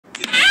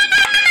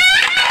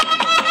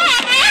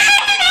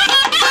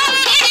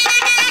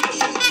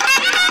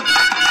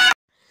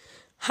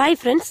Hi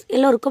friends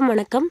எல்லோருக்கும்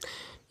வணக்கம்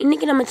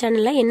இன்னைக்கு நம்ம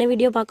சேனல்ல என்ன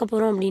வீடியோ பார்க்க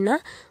போறோம் அப்படினா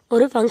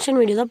ஒரு ஃபங்க்ஷன்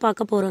வீடியோ தான்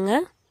பார்க்க போறோங்க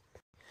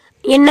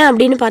என்ன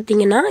அப்படினு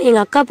பாத்தீங்கன்னா எங்க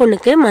அக்கா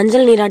பொண்ணுக்கு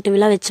மஞ்சள் நீராட்டு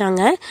விழா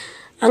வெச்சாங்க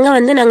அங்க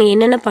வந்து நாங்க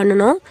என்னென்ன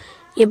பண்ணனும்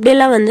எப்படி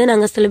எல்லாம் வந்து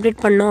நாங்க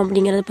செலிப்ரேட் பண்ணோம்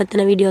அப்படிங்கறத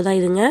பத்தின வீடியோ தான்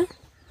இதுங்க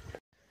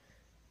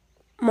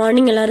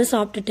மார்னிங் எல்லாரும்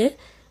சாப்பிட்டுட்டு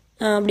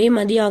அப்படியே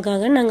மதியம்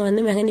ஆகாக நாங்க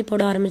வந்து மெஹந்தி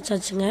போட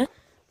ஆரம்பிச்சாச்சுங்க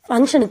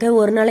ஃபங்க்ஷனுக்கு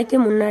ஒரு நாளைக்கு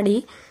முன்னாடி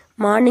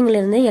மார்னிங்ல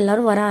இருந்து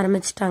எல்லாரும் வர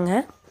ஆரம்பிச்சிட்டாங்க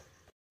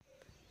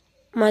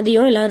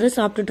மதியம் எல்லாரும்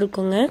சாப்பிட்டுட்டு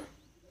இருக்கோங்க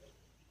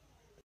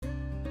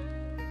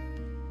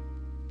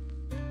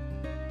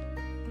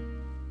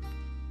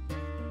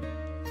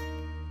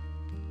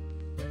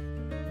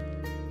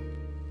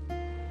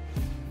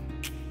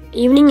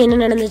ஈவினிங் என்ன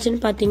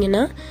நடந்துச்சுன்னு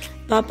பாத்தீங்கன்னா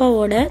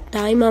பாப்பாவோட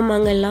தாய்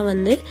மாமாங்க எல்லாம்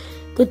வந்து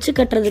குச்சி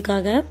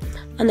கட்டறதுக்காக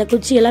அந்த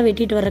குச்சி எல்லாம்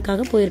வெட்டிட்டு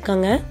வரதுக்காக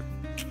போயிருக்காங்க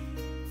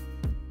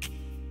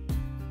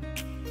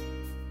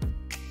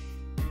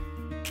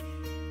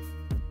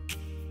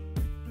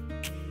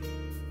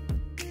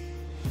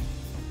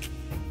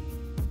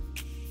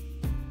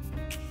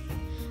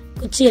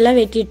குச்சி எல்லாம்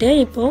வெட்டிட்டு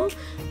இப்போ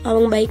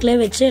அவங்க பைக்ல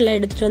வெச்சு எல்லாம்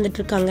எடுத்துட்டு வந்துட்டு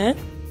இருக்காங்க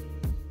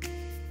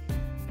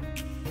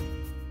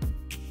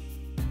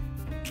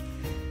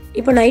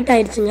இப்போ நைட்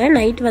ஆயிடுச்சுங்க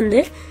நைட் வந்து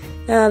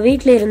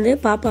வீட்ல இருந்து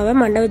பாப்பாவை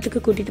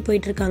மண்டபத்துக்கு கூட்டிட்டு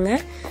போயிட்டு இருக்காங்க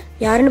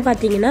யாருன்னு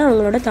பாத்தீங்கன்னா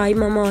அவங்களோட தாய்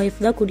மாமா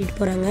வைஃப் தான் கூட்டிட்டு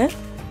போறாங்க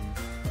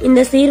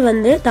இந்த சீர்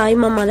வந்து தாய்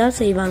மாமா தான்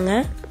செய்வாங்க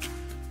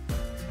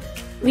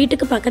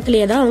வீட்டுக்கு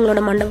பக்கத்துலயே தான்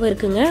அவங்களோட மண்டபம்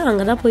இருக்குங்க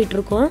அங்க தான் போயிட்டு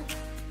இருக்கோம்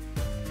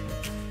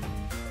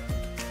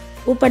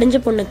பூப்படைஞ்ச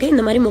பொண்ணுக்கு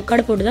இந்த மாதிரி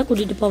முக்காடு போட்டு தான்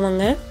கூட்டிட்டு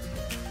போவாங்க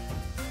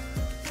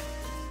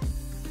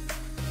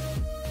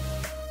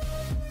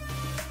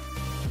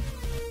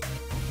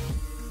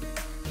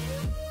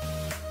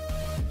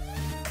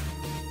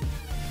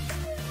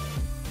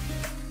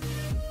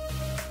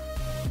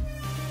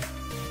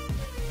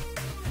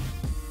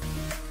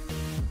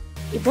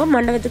இப்போ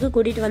மண்டபத்துக்கு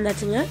கூட்டிட்டு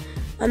வந்தாச்சுங்க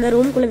அந்த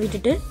ரூம்குள்ள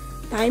விட்டுட்டு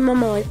தாய்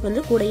மாமா வைஃப்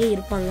வந்து கூடயே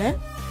இருப்பாங்க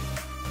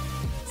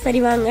சரி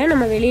வாங்க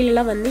நம்ம வெளியில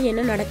எல்லாம் வந்து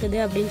என்ன நடக்குது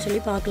அப்படினு சொல்லி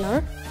பார்க்கலாம்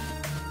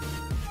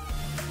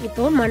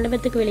இப்போ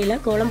மண்டபத்துக்கு வெளியில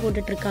கோலம்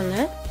போட்டுட்டு இருக்காங்க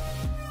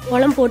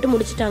கோலம் போட்டு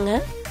முடிச்சிட்டாங்க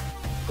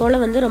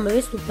கோலம் வந்து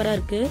ரொம்பவே சூப்பரா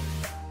இருக்கு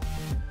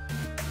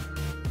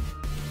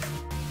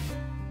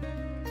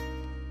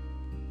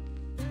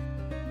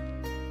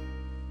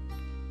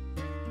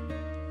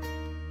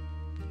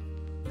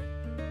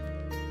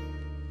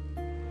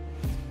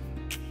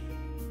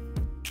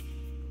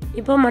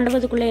இப்போ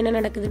மண்டபத்துக்குள்ள என்ன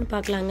நடக்குதுன்னு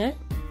பார்க்கலாங்க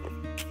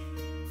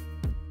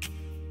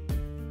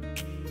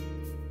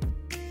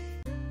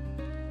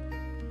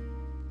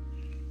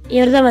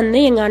இவர்தான் வந்து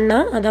எங்க அண்ணா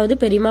அதாவது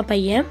பெரியம்மா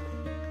பையன்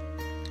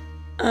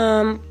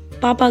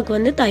பாப்பாவுக்கு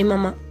வந்து தாய்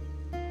மாமா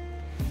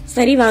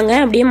சரி வாங்க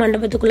அப்படியே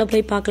மண்டபத்துக்குள்ள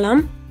போய்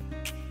பார்க்கலாம்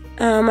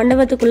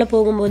மண்டபத்துக்குள்ள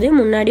போகும்போது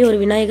முன்னாடி ஒரு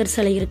விநாயகர்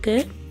சிலை இருக்கு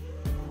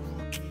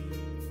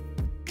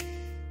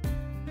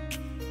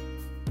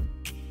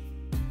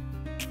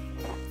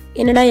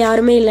என்னடா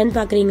யாருமே இல்லைன்னு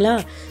பாக்குறீங்களா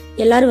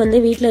எல்லாரும் வந்து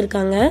வீட்டுல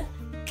இருக்காங்க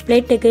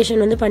பிளேட்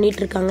டெக்கரேஷன் வந்து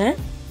பண்ணிட்டு இருக்காங்க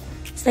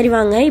சரி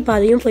வாங்க இப்ப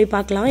அதையும் போய்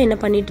பார்க்கலாம் என்ன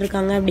பண்ணிட்டு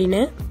இருக்காங்க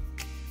அப்படின்னு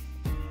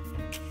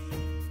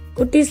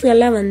குட்டீஸ்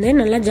எல்லாம் வந்து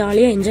நல்லா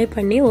ஜாலியா என்ஜாய்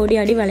பண்ணி ஓடி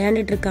ஆடி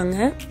விளையாண்டுட்டு இருக்காங்க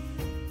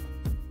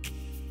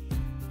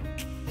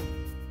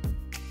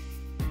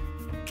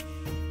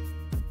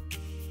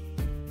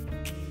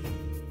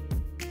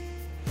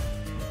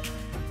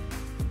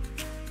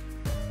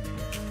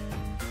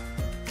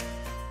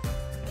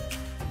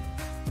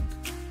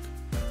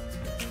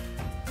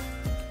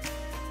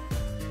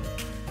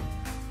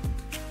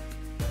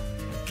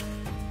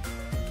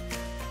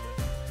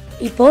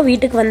இப்போ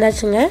வீட்டுக்கு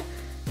வந்தாச்சுங்க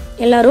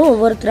எல்லாரும்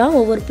ஒவ்வொருத்தரா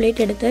ஒவ்வொரு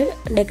பிளேட் எடுத்து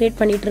டெக்கரேட்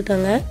பண்ணிட்டு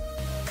இருக்காங்க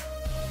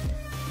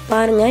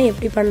பாருங்க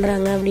எப்படி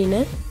பண்றாங்க அப்படின்னு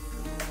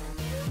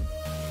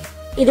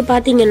இது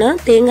பாத்தீங்கன்னா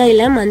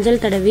தேங்காயில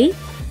மஞ்சள் தடவி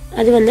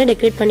அது வந்து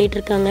டெக்கரேட் பண்ணிட்டு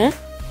இருக்காங்க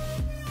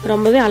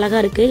ரொம்பவே அழகா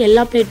இருக்கு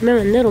எல்லா பிளேட்டுமே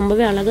வந்து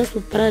ரொம்பவே அழகா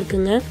சூப்பரா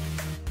இருக்குங்க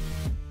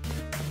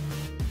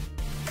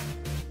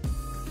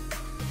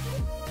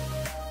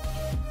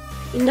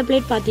இந்த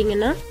பிளேட்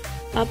பாத்தீங்கன்னா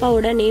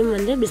பாப்பாவோட நேம்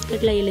வந்து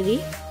பிஸ்கட்ல எழுதி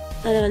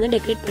அதை வந்து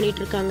டெக்கரேட்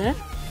பண்ணிட்டு இருக்காங்க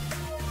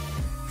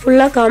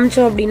ஃபுல்லா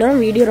காமிச்சோம் அப்படின்னா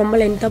வீடியோ ரொம்ப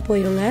லென்த்தா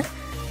போயிருங்க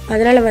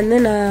அதனால வந்து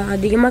நான்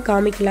அதிகமா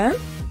காமிக்கல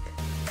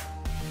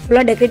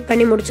ஃபுல்லா டெக்கரேட்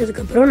பண்ணி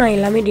முடிச்சதுக்கு அப்புறம் நான்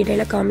எல்லாமே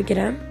டீடைலா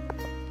காமிக்கிறேன்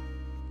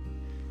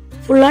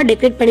ஃபுல்லா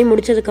டெக்கரேட் பண்ணி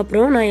முடிச்சதுக்கு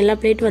அப்புறம் நான் எல்லா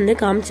பிளேட் வந்து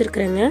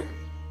காமிச்சிருக்கேங்க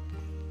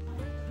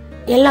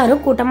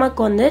எல்லாரும் கூட்டமா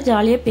உட்கார்ந்து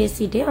ஜாலியா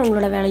பேசிட்டு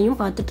அவங்களோட வேலையும்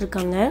பார்த்துட்டு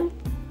இருக்காங்க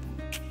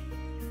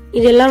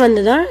இதெல்லாம்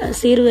வந்து தான்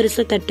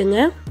சீர்வரிசை தட்டுங்க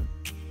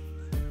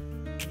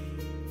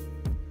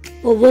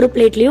ஒவ்வொரு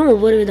பிளேட்லயும்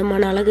ஒவ்வொரு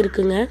விதமான அழகு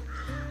இருக்குங்க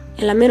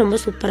எல்லாமே ரொம்ப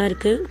சூப்பரா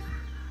இருக்கு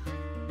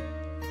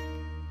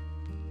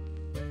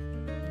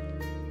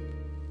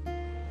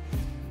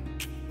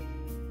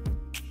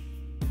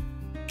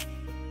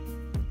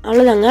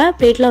அவ்வளவுதாங்க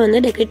பிளேட்ல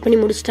வந்து டெக்கரேட் பண்ணி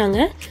முடிச்சிட்டாங்க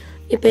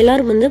இப்போ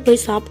எல்லாரும் வந்து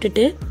போய்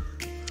சாப்பிட்டுட்டு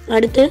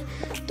அடுத்து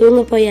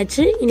தூங்க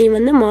போயாச்சு இனி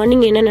வந்து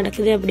மார்னிங் என்ன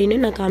நடக்குது அப்படின்னு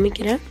நான்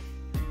காமிக்கிறேன்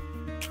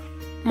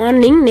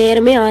மார்னிங்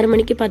நேரமே 6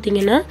 மணிக்கு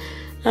பாத்தீங்கன்னா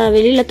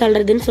வெளியில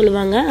தள்ளுறதுன்னு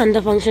சொல்லுவாங்க அந்த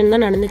ஃபங்க்ஷன்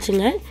தான்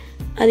நடந்துச்சுங்க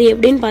அது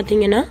எப்படின்னு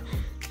பார்த்தீங்கன்னா,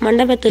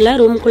 மண்டபத்தில்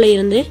ரூம்குள்ளே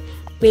இருந்து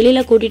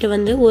வெளியில் கூட்டிகிட்டு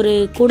வந்து ஒரு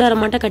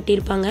கூடாரமாட்டம்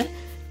கட்டியிருப்பாங்க.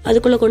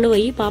 அதுக்குள்ளே கொண்டு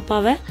போய்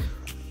பாப்பாவை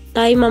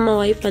தாய் மாமா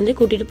ஒய்ஃப் வந்து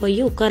கூட்டிகிட்டு போய்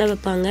உட்கார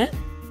வைப்பாங்க.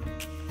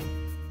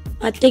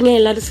 அத்தைங்க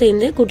எல்லோரும்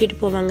சேர்ந்து கூட்டிகிட்டு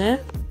போவாங்க.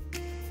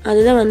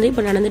 அதுதான் வந்து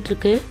இப்போ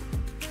நடந்துட்டுருக்கு.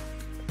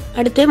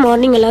 அடுத்து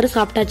மார்னிங் எல்லோரும்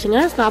சாப்பிட்டாச்சுங்க.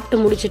 சாப்பிட்டு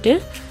முடிச்சுட்டு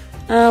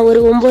ஒரு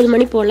 9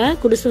 மணி போல்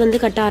குடிசை வந்து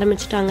கட்ட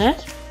ஆரம்பிச்சிட்டாங்க.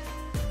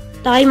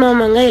 தாய்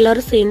மாமாங்க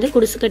எல்லோரும் சேர்ந்து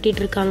குடிசை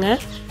கட்டிகிட்டு இருக்காங்க.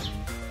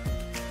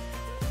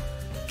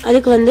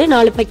 அதுக்கு வந்து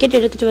 4 பக்கெட்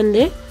எடுத்துகிட்டு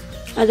வந்து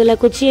அதில்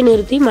குச்சியை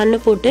நிறுத்தி மண்ணை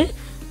போட்டு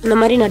அந்த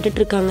மாதிரி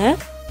நட்டுட்ருக்காங்க.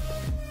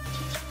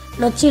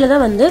 நொச்சியில்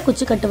தான் வந்து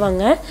குச்சி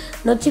கட்டுவாங்க.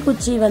 நொச்சி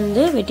குச்சி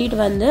வந்து வெட்டிட்டு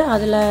வந்து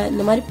அதில்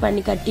இந்த மாதிரி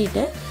பண்ணி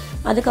கட்டிட்டு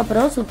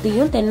அதுக்கப்புறம்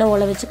சுற்றியும் தென்னை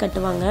ஓலை வச்சு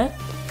கட்டுவாங்க.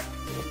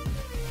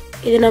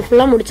 இது நான்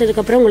ஃபுல்லாக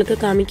முடிச்சதுக்கப்புறம் உங்களுக்கு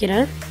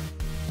காமிக்கிறேன்.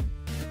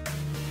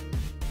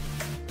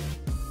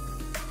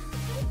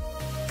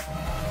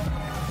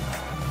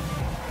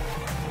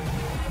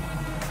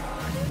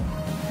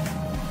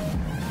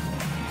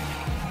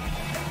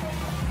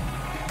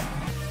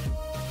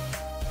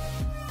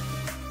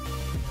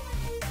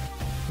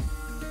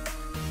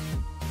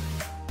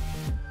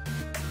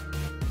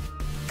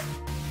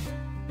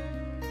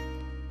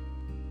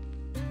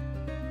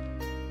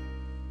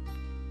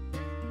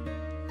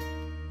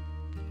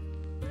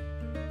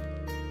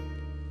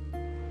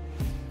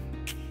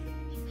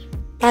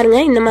 பாருங்க,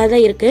 இந்த மாதிரி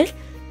தான் இருக்குது.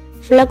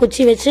 ஃபுல்லாக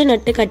குச்சி வச்சு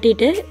நட்டு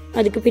கட்டிட்டு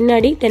அதுக்கு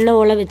பின்னாடி தென்னை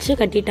ஓலை வச்சு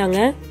கட்டிட்டாங்க.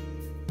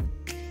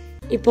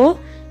 இப்போது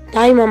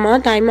தாய்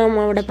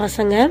மாமாவோட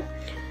பசங்க,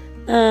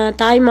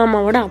 தாய்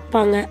மாமாவோட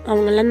அப்பாங்க,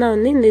 அவங்கெல்லாம் தான்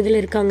வந்து இந்த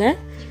இதில் இருக்காங்க.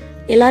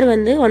 எல்லோரும்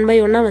வந்து 1 by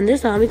 1 வந்து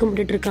சாமி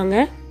கும்பிட்டுட்டு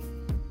இருக்காங்க.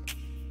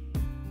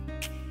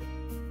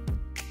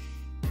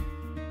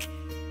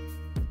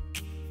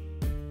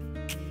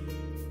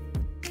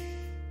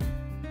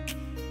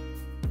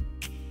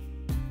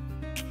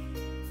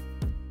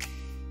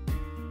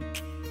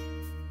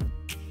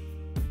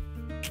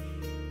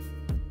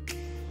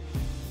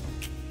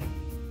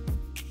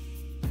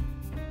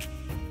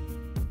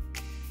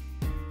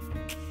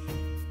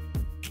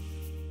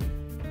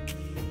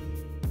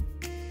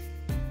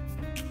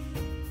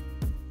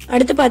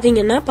 அடுத்து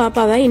பார்த்தீங்கன்னா,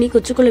 பாப்பாவை இனி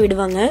குச்சிக்குள்ளே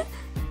விடுவாங்க.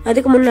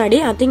 அதுக்கு முன்னாடி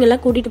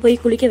அத்தைங்கெல்லாம் கூட்டிகிட்டு போய்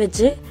குளிக்க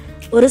வச்சு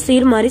ஒரு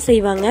சீர் மாதிரி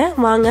செய்வாங்க.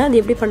 வாங்க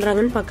அது எப்படி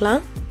பண்ணுறாங்கன்னு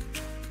பார்க்கலாம்.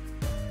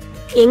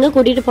 எங்கே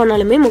கூட்டிகிட்டு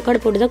போனாலுமே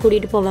முக்காடு போட்டு தான்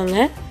கூட்டிகிட்டு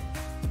போவாங்க.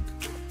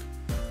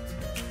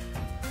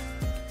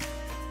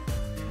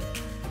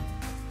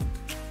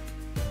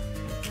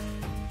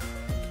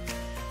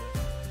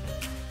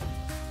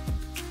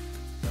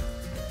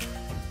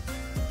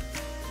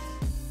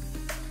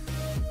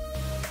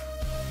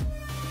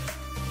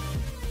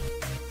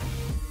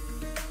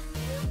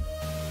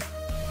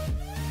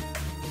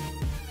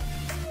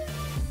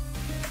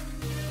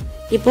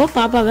 இப்போ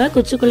பாப்பாவை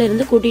குச்சிக்குள்ள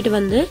இருந்து கூட்டிட்டு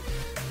வந்து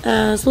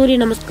சூரிய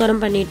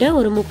நமஸ்காரம் பண்ணிட்டு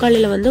ஒரு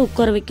முக்காலில வந்து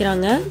உட்கார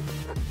வைக்கிறாங்க.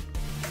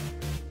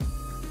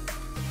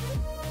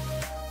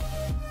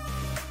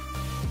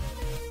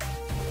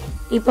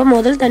 இப்போ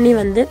முதல் தண்ணி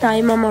வந்து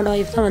தாய் மாமாவோட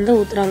ஒய்ஃப் தான் வந்து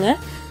ஊத்துறாங்க.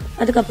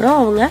 அதுக்கப்புறம்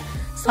அவங்க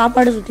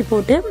சாப்பாடு சுற்றி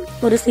போட்டு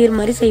ஒரு சீர்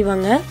மாதிரி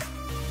செய்வாங்க.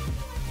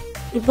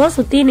 இப்போ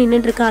சுற்றி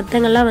நின்றுட்டு இருக்க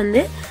அத்தைங்கள்லாம்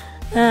வந்து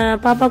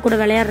பாப்பா கூட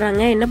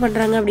விளையாடுறாங்க. என்ன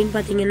பண்ணுறாங்க அப்படின்னு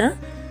பார்த்தீங்கன்னா,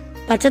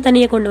 பச்சை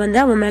தண்ணியை கொண்டு வந்து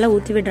அவன் மேலே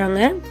ஊற்றி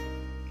விடுறாங்க.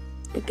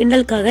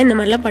 கிண்டலுக்காக இந்த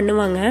மாதிரிலாம்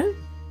பண்ணுவாங்க.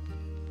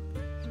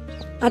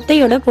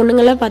 அத்தையோட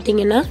பொண்ணுங்கள்லாம்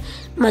பார்த்தீங்கன்னா,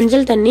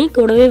 மஞ்சள் தண்ணி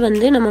கூடவே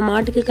வந்து நம்ம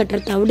மாட்டுக்கு கட்டுற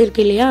தவிடு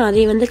இருக்கு இல்லையா,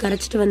 அதை வந்து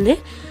கரைச்சிட்டு வந்து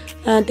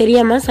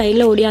தெரியாமல்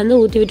சைடில்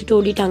ஓடியாந்து ஊற்றி விட்டுட்டு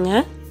ஓடிட்டாங்க.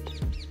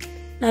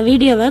 நான்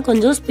வீடியோவை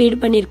கொஞ்சம்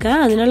ஸ்பீட் பண்ணியிருக்கேன்,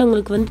 அதனால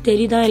உங்களுக்கு வந்து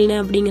தெரியுதா இல்லை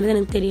அப்படிங்கிறது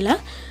எனக்கு தெரியல.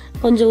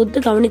 கொஞ்சம்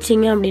ஒத்து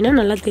கவனிச்சிங்க அப்படின்னா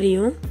நல்லா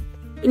தெரியும்.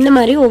 இந்த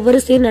மாதிரி ஒவ்வொரு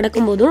சீர்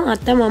நடக்கும்போதும்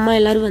அத்தை மாமா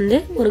எல்லோரும் வந்து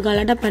ஒரு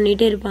கலாட்டா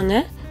பண்ணிகிட்டே இருப்பாங்க.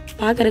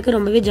 பார்க்குறதுக்கு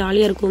ரொம்பவே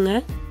ஜாலியாக இருக்குங்க.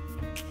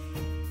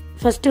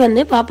 ஃபஸ்ட்டு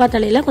வந்து பாப்பா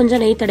தலையில்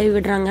கொஞ்சம் நெய் தடவி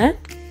விடுறாங்க.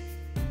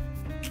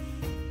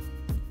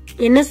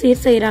 என்ன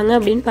சீர் செய்கிறாங்க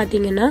அப்படின்னு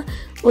பார்த்தீங்கன்னா,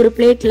 ஒரு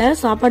பிளேட்டில்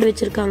சாப்பாடு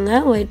வச்சுருக்காங்க,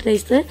 ஒயிட்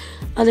ரைஸு.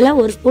 அதில்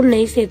ஒரு ஸ்பூன்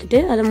நெய்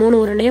சேர்த்துட்டு அதை 3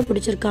 உருண்டையாக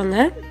பிடிச்சிருக்காங்க.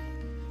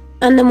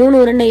 அந்த 3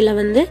 உருண்டையில்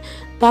வந்து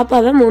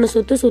பாப்பாவை 3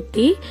 சுற்று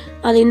சுற்றி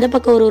அது இந்த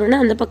பக்கம் ஒரு உருண்டை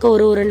அந்த பக்கம்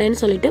ஒரு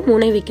உருண்டைன்னு சொல்லிட்டு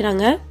 3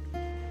 வைக்கிறாங்க.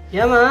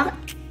 ஏமா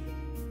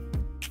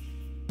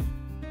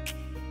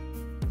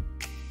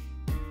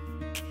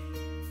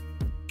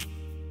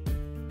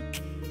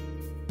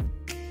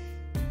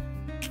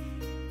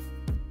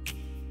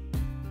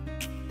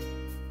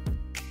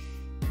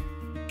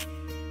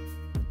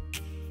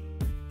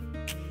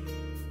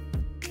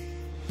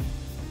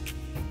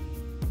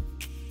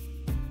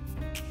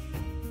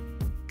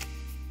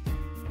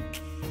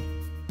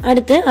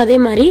அடுத்து அதே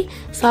மாதிரி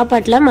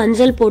சாப்பாட்டில்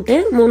மஞ்சள் போட்டு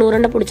 3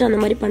 உருண்டை பிடிச்சி அந்த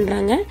மாதிரி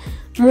பண்ணுறாங்க.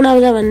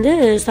 3ஆவதாக வந்து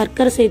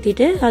சர்க்கரை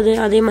சேர்த்திட்டு அது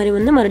அதே மாதிரி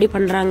வந்து மறுபடியும்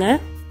பண்ணுறாங்க.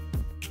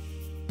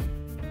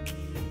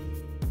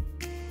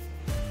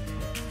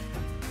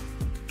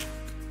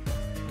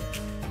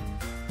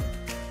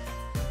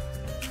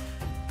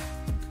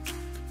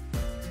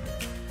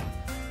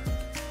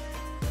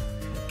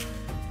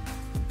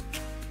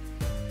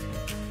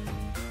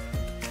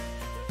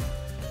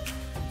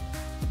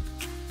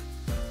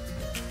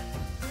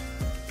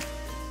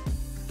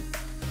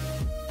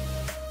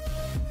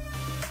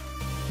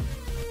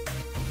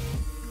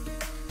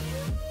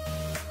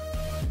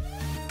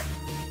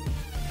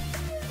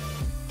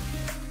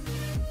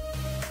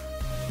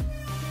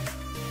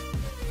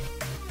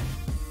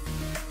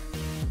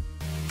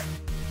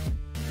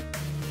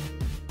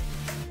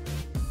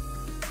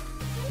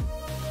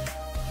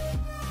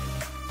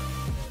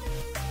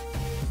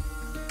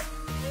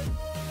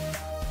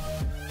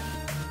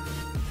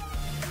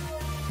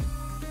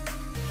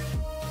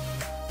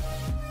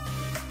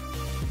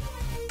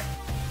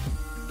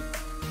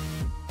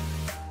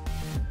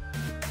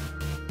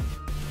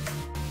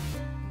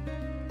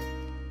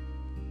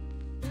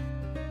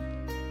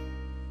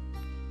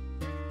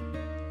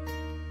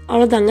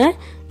 அவ்வளோதாங்க.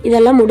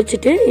 இதெல்லாம்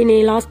முடிச்சுட்டு இனி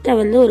லாஸ்ட்டாக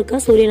வந்து ஒருக்கா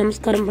சூரிய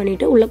நமஸ்காரம்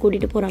பண்ணிட்டு உள்ளே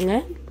கூட்டிகிட்டு போகிறாங்க.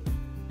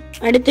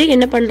 அடுத்து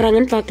என்ன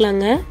பண்ணுறாங்கன்னு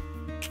பார்க்கலாங்க.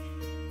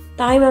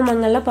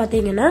 தாய்மாமங்கள்லாம்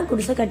பார்த்தீங்கன்னா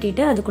குடிசை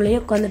கட்டிட்டு அதுக்குள்ளேயே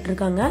உட்காந்துட்டு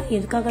இருக்காங்க.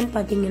 எதுக்காகன்னு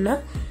பார்த்தீங்கன்னா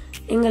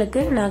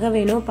எங்களுக்கு நகை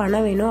வேணும்,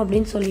 பணம் வேணும்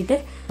அப்படின்னு சொல்லிட்டு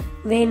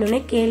வேணும்னே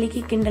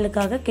கேலிக்கு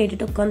கிண்டலுக்காக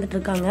கேட்டுட்டு உட்காந்துட்டு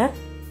இருக்காங்க.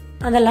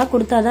 அதெல்லாம்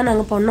கொடுத்தாதான்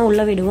நாங்கள் பொண்ணை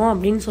உள்ளே விடுவோம்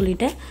அப்படின்னு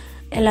சொல்லிட்டு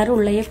எல்லாரும்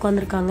உள்ளேயே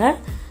உட்காந்துருக்காங்க.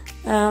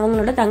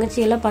 அவங்களோட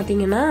தங்கச்சியெல்லாம்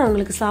பார்த்தீங்கன்னா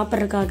அவங்களுக்கு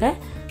சாப்பிட்றதுக்காக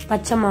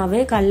பச்சை மாவு,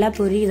 கடலை,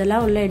 பொரி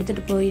இதெல்லாம் உள்ளே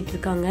எடுத்துகிட்டு போயிட்டு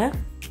இருக்காங்க.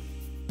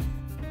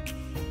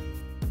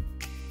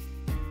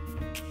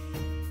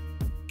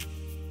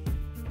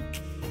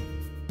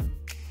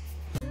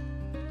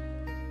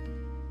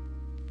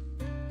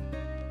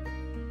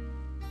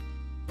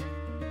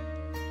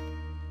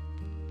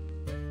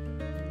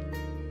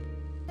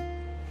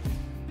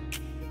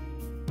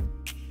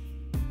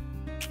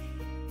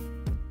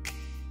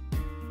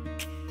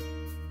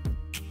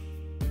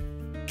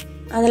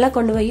 அதெல்லாம்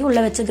கொண்டு போய் உள்ள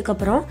வச்சதுக்கு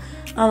அப்புறம்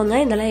அவங்க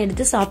இதெல்லாம்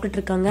எடுத்து சாப்பிட்டுட்டு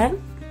இருக்காங்க.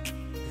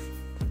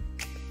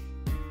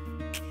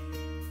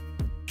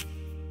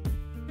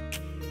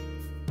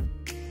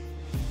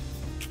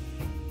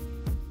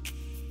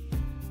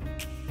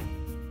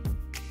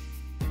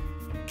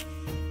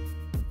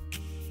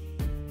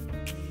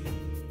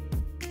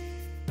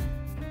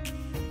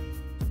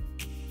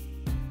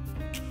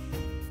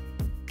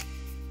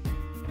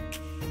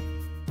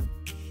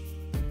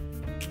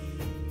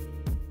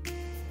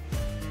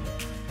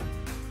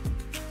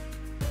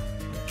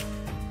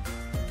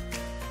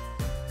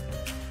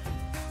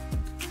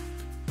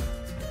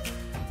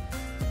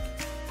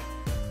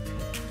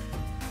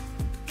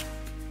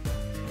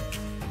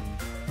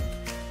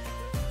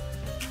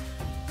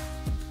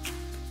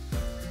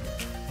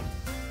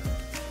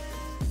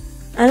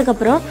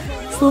 அதுக்கப்புறம்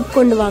சூப்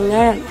கொண்டு வாங்க,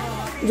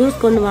 ஜூஸ்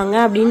கொண்டு வாங்க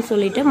அப்படின்னு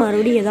சொல்லிட்டு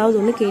மறுபடியும் ஏதாவது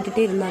ஒன்று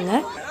கேட்டுட்டே இருந்தாங்க.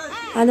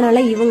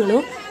 அதனால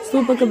இவங்களும்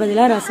சூப்புக்கு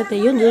பதிலாக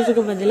ரசத்தையும்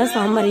ஜூஸுக்கு பதிலாக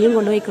சாம்பாரையும்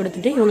கொண்டு போய்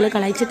கொடுத்துட்டு இவங்களை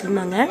கலாய்ச்சிட்டு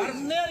இருந்தாங்க.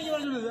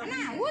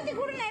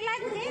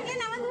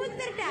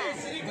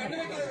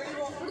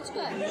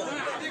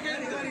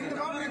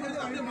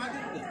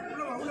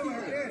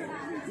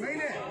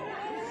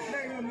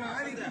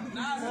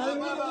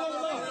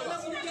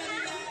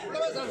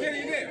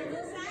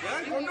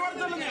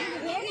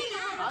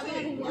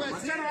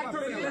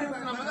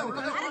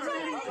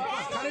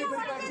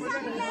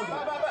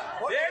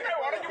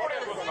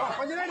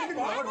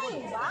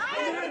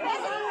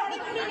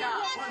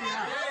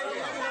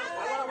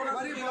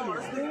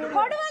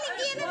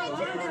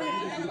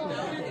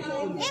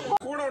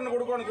 கூட ஒண்ணு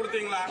கொடுக்கணும்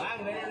கொடுத்தீங்களா?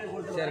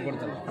 சரி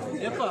கொடுத்துறோம்.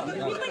 எப்போ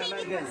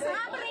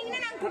சாப்பிடுறீங்கன்னா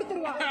நாங்க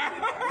கொடுத்துருவோம்.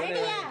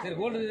 சரி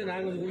போடுறது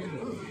நாங்க வந்து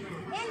கொடுத்துறோம்.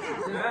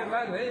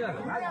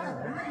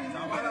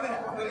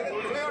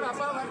 புள்ளையோட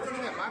அப்பா வர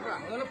சொல்லுங்க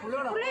பார்க்கலாம்.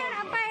 புள்ளையோட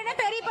அப்பா என்ன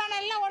பெரிய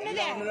பானெல்லாம்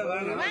ஒண்ணுதே.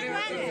 வாங்க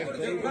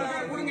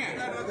கொடுங்க.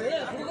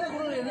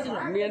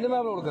 நீ என்ன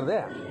மாப்பிள கொடுக்கறது?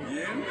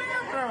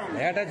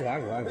 லேட்டாச்சு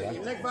வாங்க வாங்க.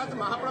 இன்னைக்கு பார்த்து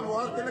மாப்பிள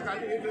போறதுல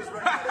கட்டி ட்ரெஸ்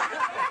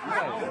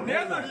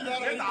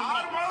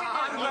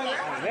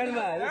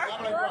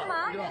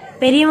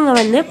பெரியவங்க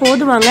வந்து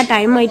போதுவாங்க,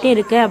 டைம் ஆயிட்டே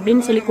இருக்கு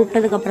அப்படின்னு சொல்லி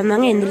கூப்பிட்டதுக்கு அப்புறம்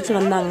தாங்க எந்திரிச்சு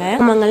வந்தாங்க.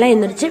 அவங்கெல்லாம்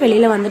எந்திரிச்சு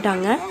வெளியில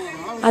வந்துட்டாங்க.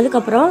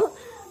 அதுக்கப்புறம்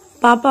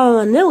பாப்பாவை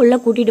வந்து உள்ள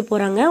கூட்டிட்டு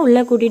போறாங்க. உள்ள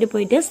கூட்டிட்டு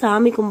போயிட்டு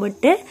சாமி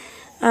கும்பிட்டு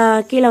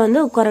கீழே வந்து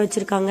உட்கார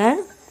வச்சிருக்காங்க.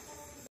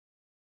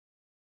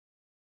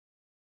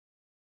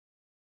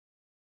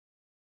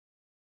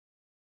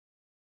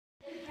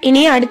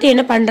 இனி அடுத்து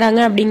என்ன பண்றாங்க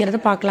அப்படிங்கறத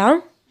பார்க்கலாம்.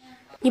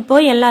 இப்போ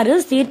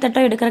எல்லாரும்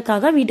சீர்தட்டம்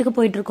எடுக்கிறதுக்காக வீட்டுக்கு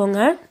போயிட்டு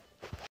இருக்கோங்க.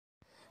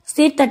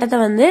 சீர்தட்டத்தை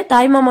வந்து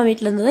தாய்மாமா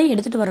வீட்டுல இருந்து தான்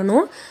எடுத்துட்டு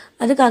வரணும்.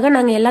 அதுக்காக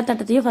நாங்க எல்லா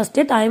தட்டத்தையும் ஃபர்ஸ்ட்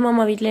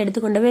தாய்மாமா வீட்டுல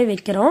எடுத்து கொண்டு போய்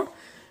வைக்கிறோம்.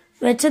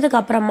 வச்சதுக்கு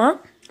அப்புறமா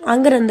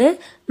அங்கிருந்து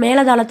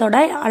மேலதாளத்தோட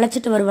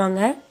அழைச்சிட்டு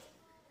வருவாங்க.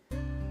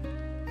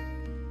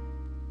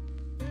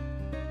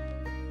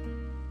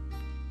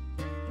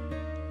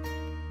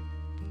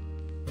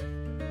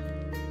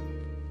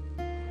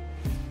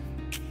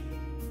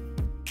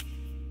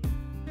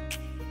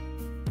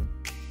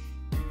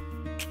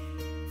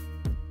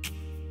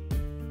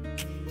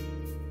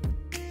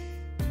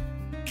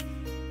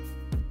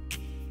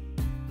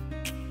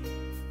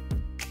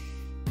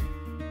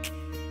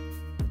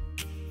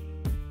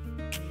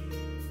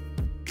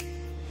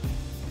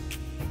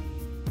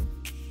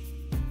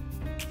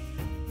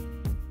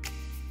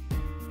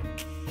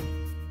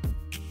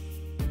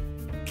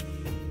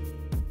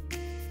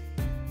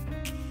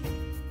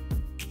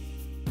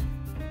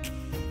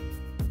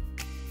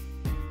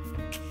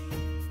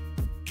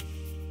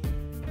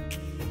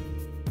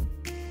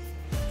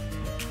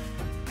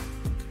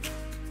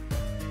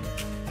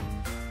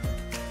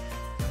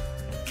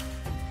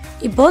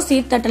 இப்போ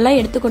சீர்தட்டெல்லாம்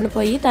எடுத்து கொண்டு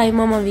போய்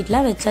தாய்மாமா வீட்டுல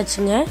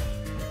வச்சாச்சுங்க.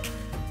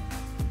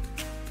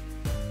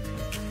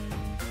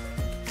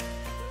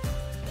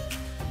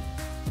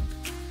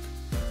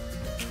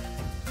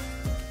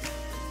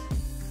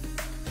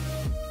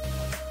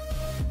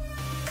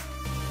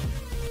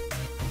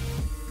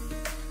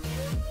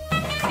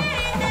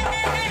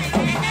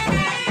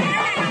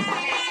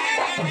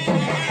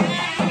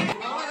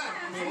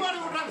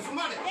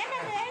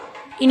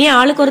 இனி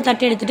ஆளுக்கு ஒரு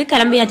தட்டு எடுத்துட்டு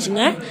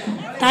கிளம்பியாச்சுங்க.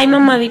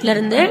 தாய்மாமா வீட்டில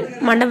இருந்து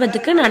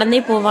மண்டபத்துக்கு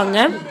நடந்தே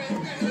போவாங்க.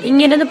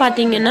 இங்கிருந்து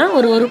பார்த்தீங்கன்னா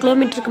ஒரு 1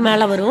 கிலோமீட்டருக்கு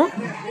மேலே வரும்.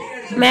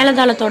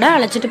 மேலதாளத்தோட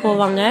அழைச்சிட்டு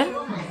போவாங்க.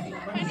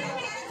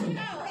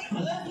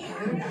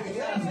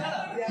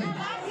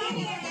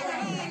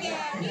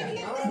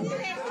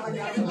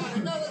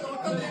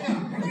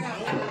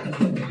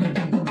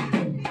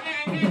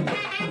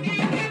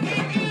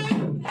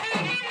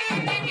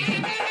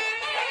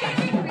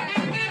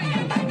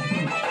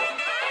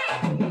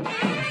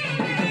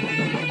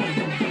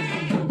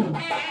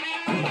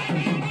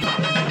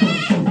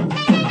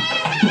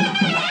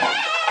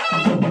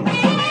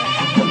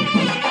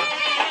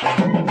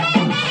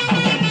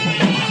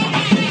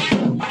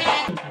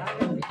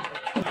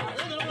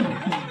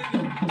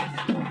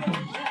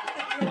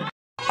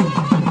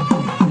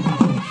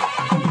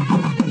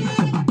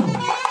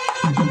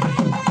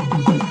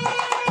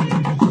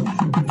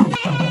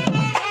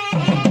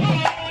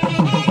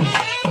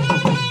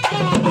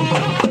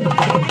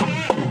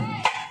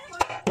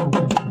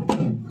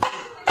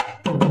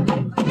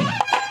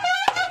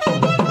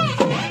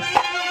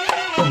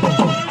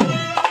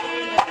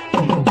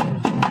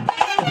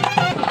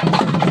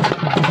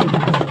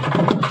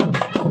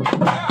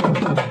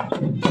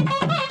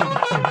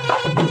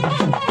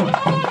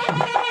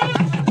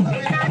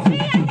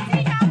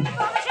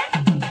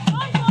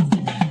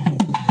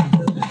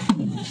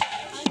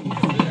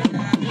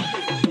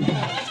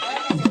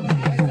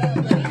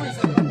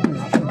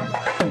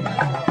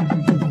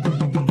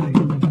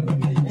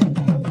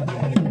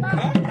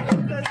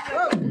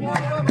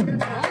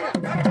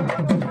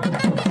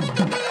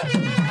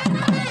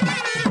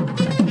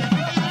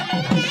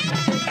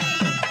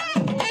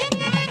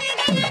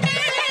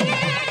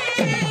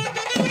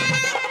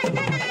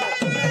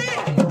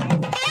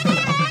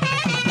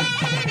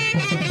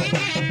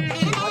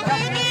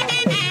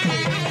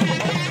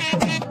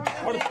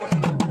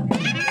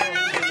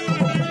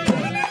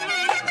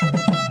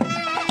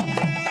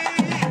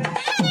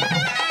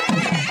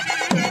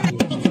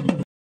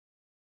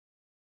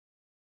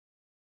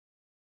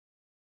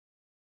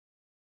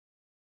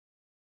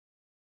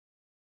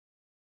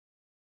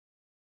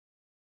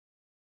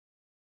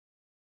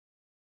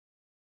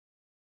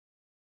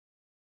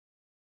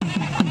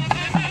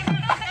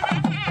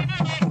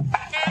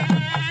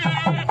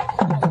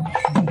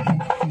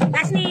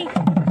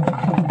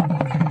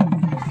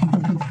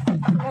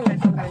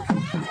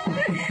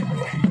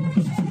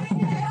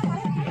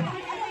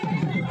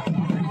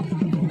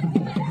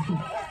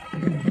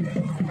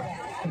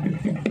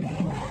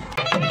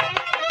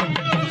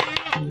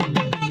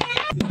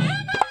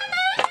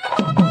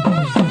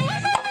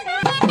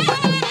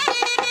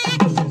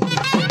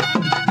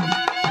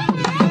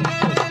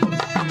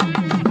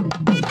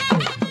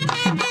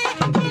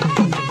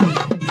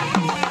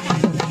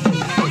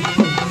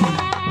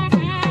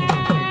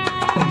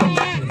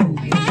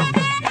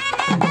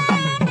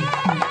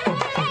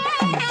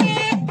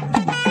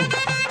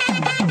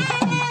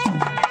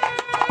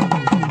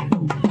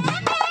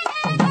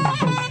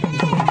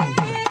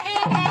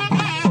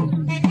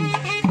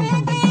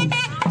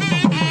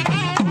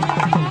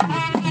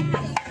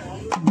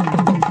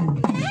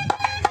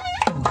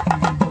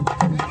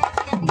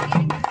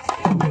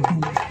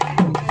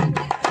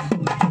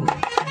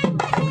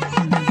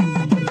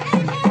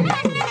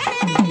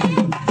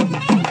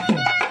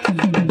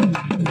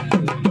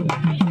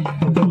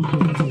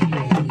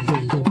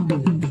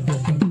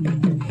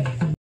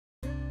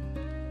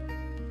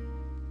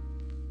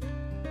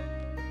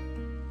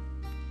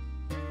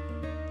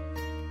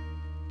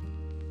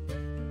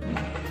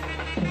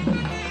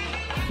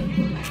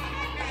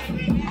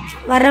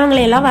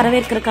 வர்றவங்களை எல்லாம்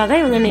வரவேற்கிறதுக்காக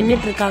இவங்க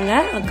நின்றுட்டு இருக்காங்க,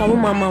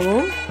 அக்காவும்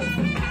மாமாவும்.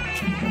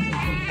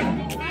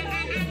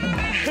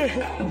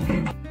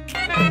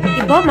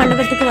 இப்போ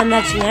மண்டபத்துக்கு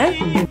வந்தாச்சுங்க.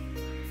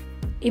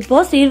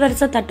 இப்போ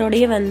சீர்வரிசை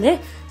தட்டோடையே வந்து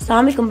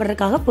சாமி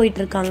கும்பிடுறதுக்காக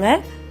போயிட்டு இருக்காங்க.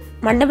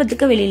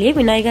 மண்டபத்துக்கு வெளியிலேயே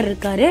விநாயகர்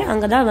இருக்காரு,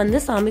 அங்கதான் வந்து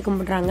சாமி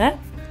கும்பிடுறாங்க.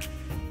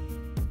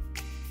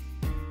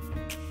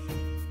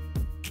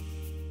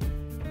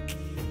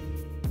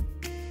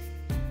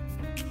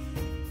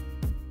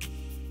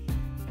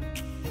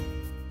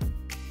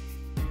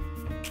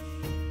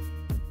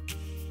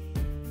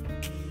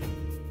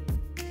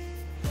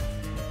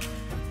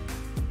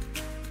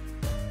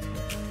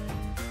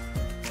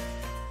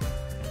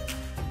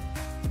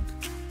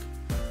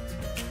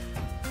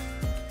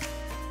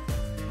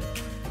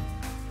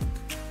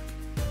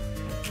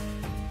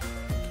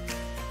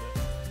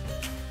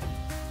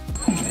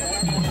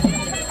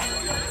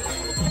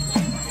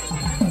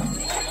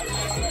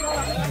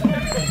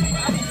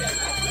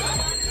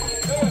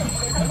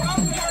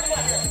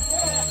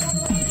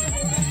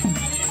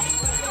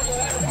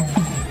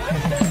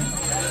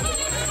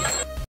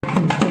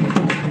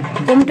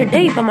 கும்பிட்டுட்டு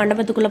இப்ப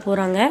மண்டபத்துக்குள்ள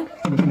போறாங்க.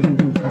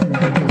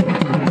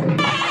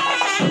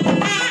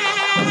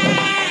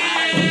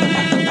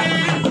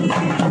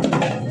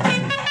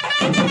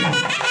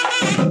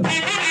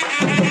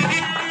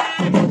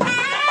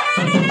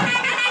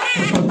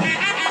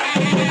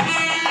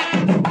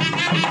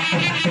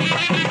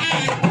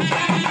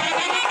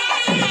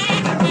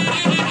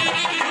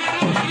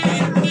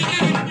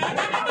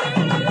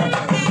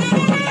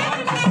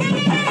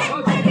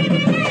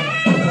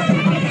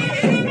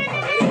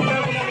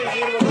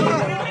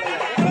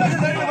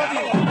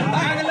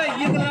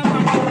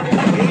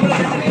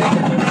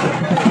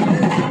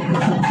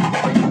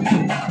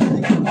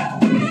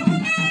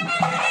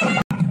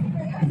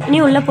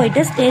 உள்ளே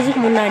போயிட்டு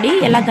ஸ்டேஜுக்கு முன்னாடி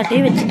எல்லா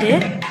தட்டையும் வச்சுட்டு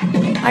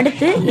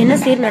அடுத்து என்ன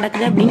சீர்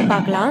நடக்குது அப்படின்னு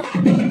பார்க்கலாம்.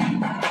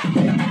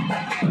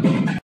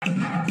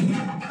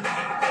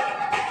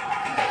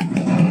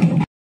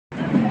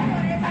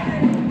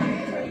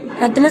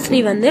 ரத்னஸ்ரீ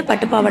வந்து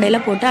பட்டு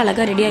பாவாடையில் போட்டு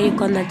அழகாக ரெடியாகி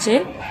உட்காந்தாச்சு.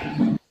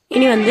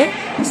 இனி வந்து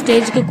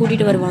ஸ்டேஜுக்கு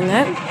கூட்டிகிட்டு வருவாங்க.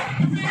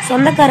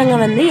 சொந்தக்காரங்க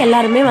வந்து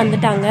எல்லாருமே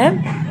வந்துட்டாங்க.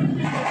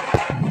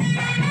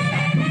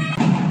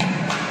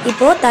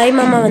 இப்போது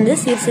தாய்மாமா வந்து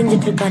சீர்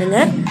செஞ்சுட்டு இருக்காருங்க.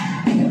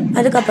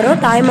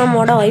 அதுக்கப்புறம்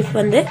தாய்மாமாவோட ஒய்ஃப்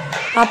வந்து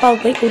பாப்பாவை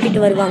போய்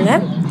கூட்டிகிட்டு வருவாங்க.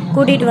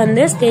 கூட்டிகிட்டு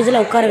வந்து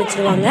ஸ்டேஜில் உட்கார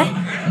வச்சுருவாங்க.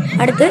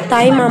 அடுத்து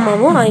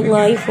தாய்மாமாவும் அவங்க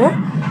ஒய்ஃபும்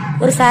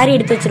ஒரு சாரீ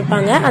எடுத்து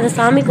வச்சுருப்பாங்க. அதை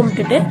சாமி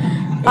கும்பிட்டுட்டு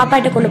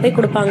பாப்பாட்ட கொண்டு போய்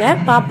கொடுப்பாங்க.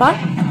 பாப்பா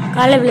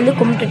காலை விழுந்து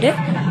கும்பிட்டுட்டு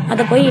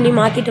அதை போய் இனி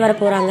மாற்றிட்டு வர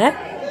போகிறாங்க.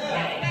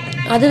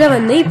 அதுதான்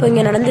வந்து இப்போ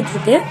இங்கே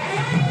நடந்துட்டுருக்கு.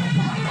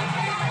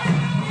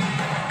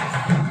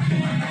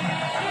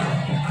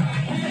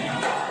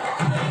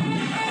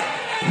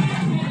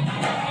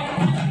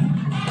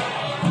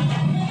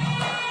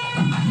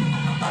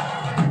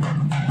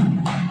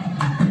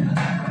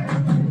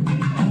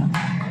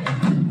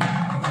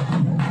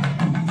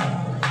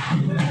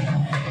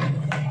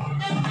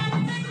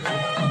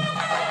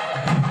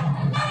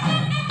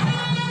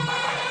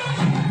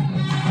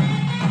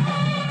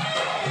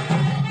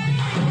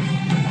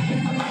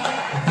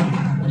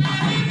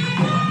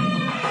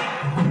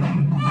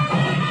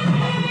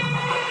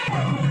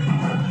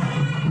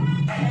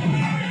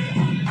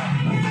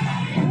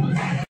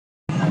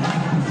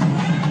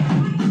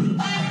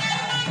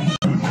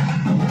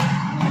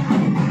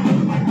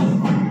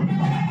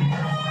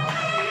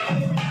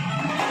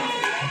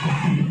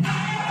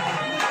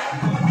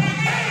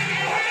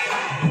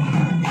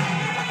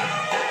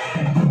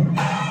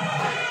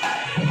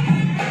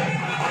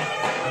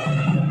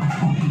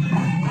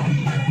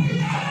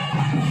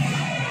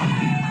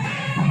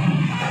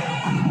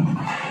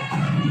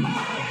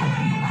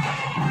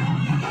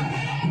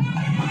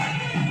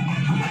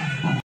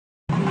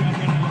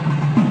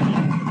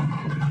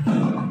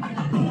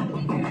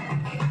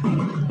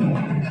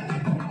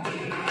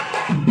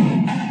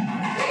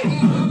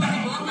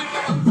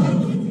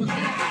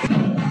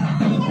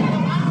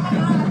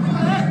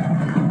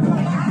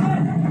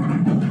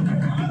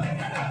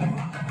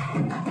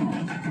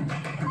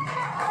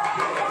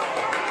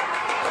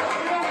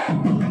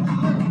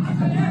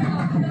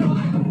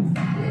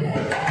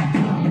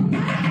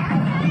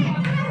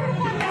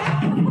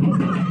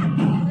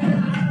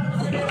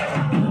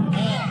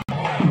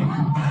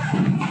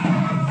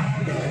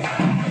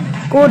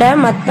 கூட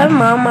மற்ற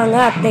மாமாங்க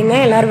அத்தைங்க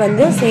எல்லாரும்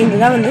வந்து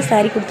சேர்ந்து தான் வந்து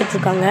சாரி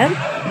கொடுத்துட்ருக்காங்க.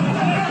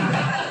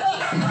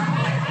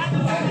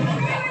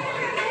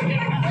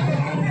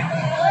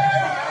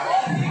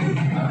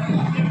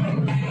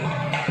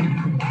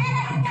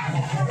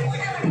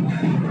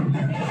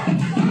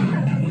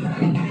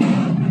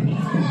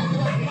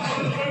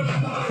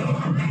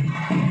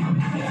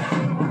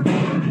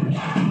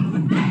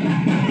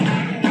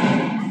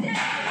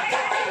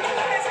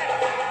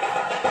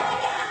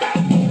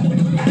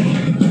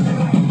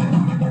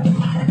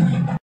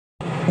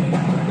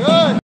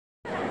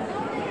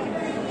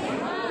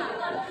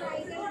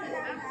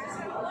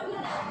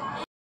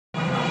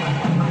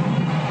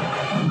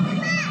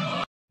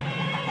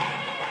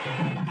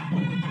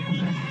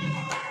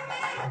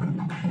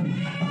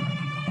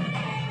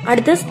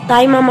 அடுத்து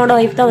தாய்மாமாவோட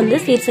ஒய்ஃப் தான் வந்து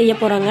சீர் செய்ய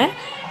போகிறாங்க.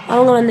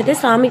 அவங்க வந்துட்டு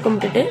சாமி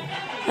கும்பிட்டுட்டு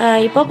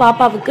இப்போ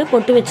பாப்பாவுக்கு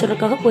பொட்டு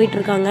வச்சுறதுக்காக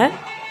போயிட்டுருக்காங்க.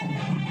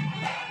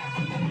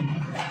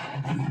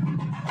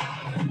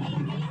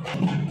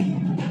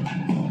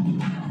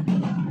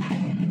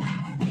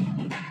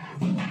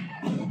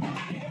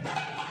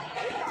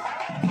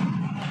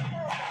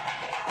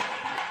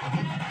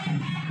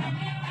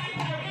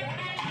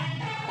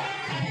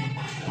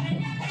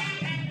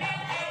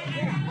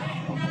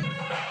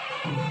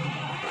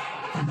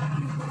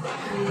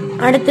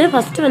 அடுத்து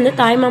ஃபஸ்ட்டு வந்து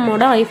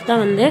தாய்மாமாவோட ஒய்ஃப்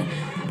தான் வந்து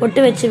பொட்டு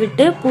வச்சு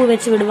விட்டு பூ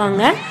வச்சு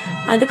விடுவாங்க.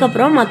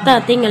 அதுக்கப்புறம் மற்ற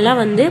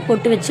அத்தைங்கெல்லாம் வந்து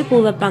பொட்டு வச்சு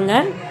பூ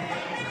வைப்பாங்க.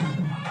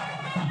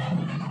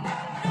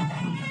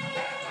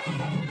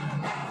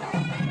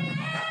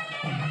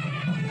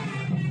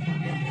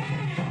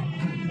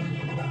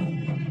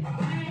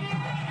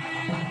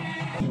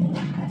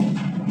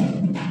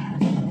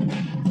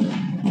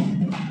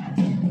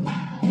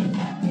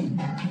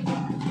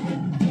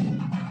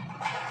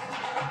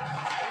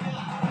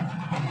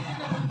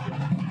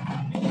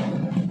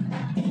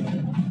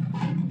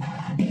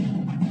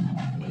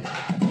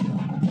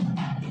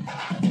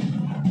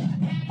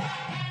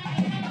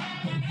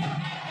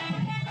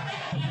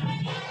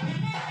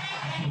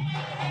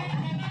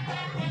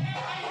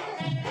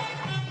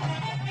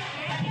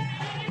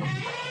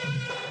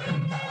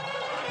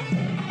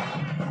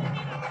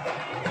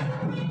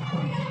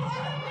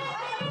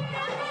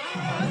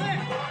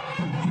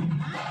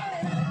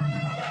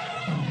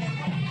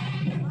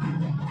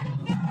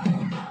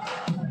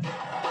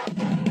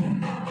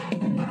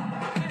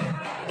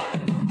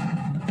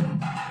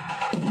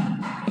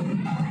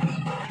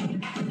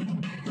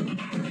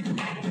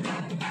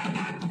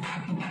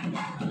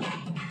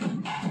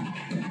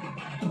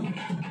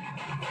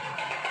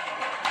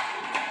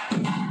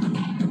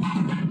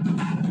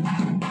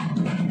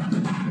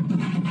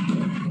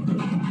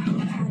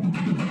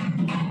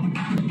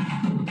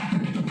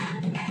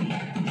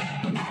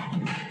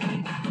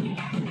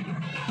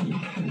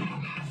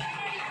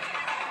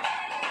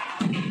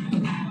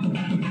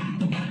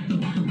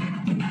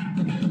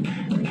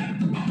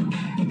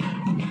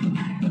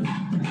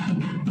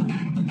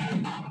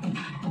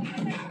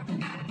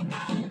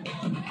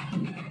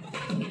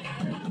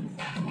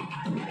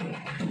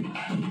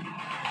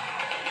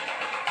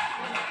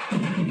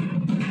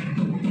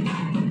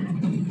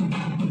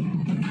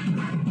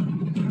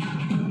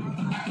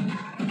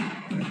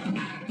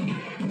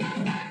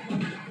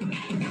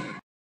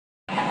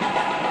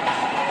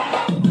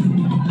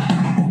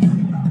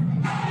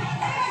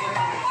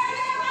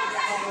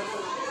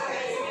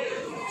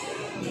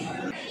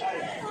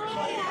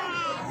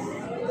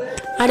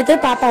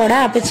 அடுத்து பாப்பாவோட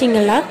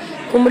அப்பச்சிங்கெல்லாம்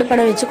கும்பிடு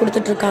பணம் வச்சு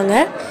கொடுத்துட்ருக்காங்க.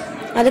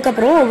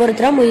 அதுக்கப்புறம்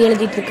ஒவ்வொருத்தராக மொய்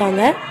எழுதிட்டு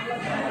இருக்காங்க.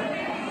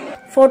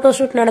 ஃபோட்டோ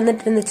ஷூட்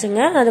நடந்துட்டு இருந்துச்சுங்க.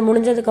 அது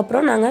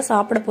முடிஞ்சதுக்கப்புறம் நாங்கள்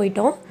சாப்பிட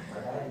போயிட்டோம்.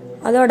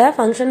 அதோட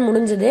ஃபங்க்ஷன்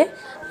முடிஞ்சுது.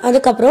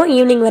 அதுக்கப்புறம்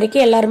ஈவினிங்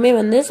வரைக்கும் எல்லாருமே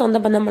வந்து சொந்த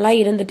பந்தமெல்லாம்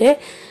இருந்துட்டு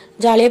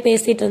ஜாலியாக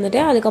பேசிகிட்டு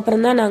இருந்துட்டு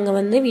அதுக்கப்புறம் தான் நாங்கள்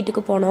வந்து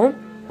வீட்டுக்கு போனோம்.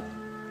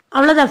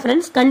 அவ்வளோதான்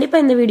ஃப்ரெண்ட்ஸ்.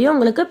 கண்டிப்பாக இந்த வீடியோ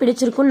உங்களுக்கு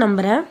பிடிச்சிருக்குன்னு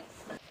நம்புகிறேன்.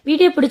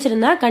 வீடியோ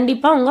பிடிச்சிருந்தா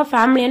கண்டிப்பாக உங்கள்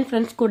ஃபேமிலி அண்ட்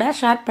ஃப்ரெண்ட்ஸ் கூட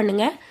ஷேர்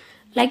பண்ணுங்கள்,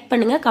 லைக்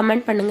பண்ணுங்கள்,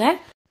 கமெண்ட் பண்ணுங்கள்.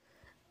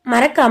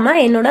 மறக்காமல்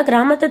என்னோட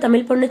கிராமத்து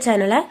தமிழ் பொண்ணு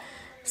சேனலை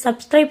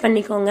சப்ஸ்கிரைப்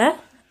பண்ணிக்கோங்க.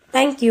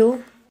 தேங்க்யூ.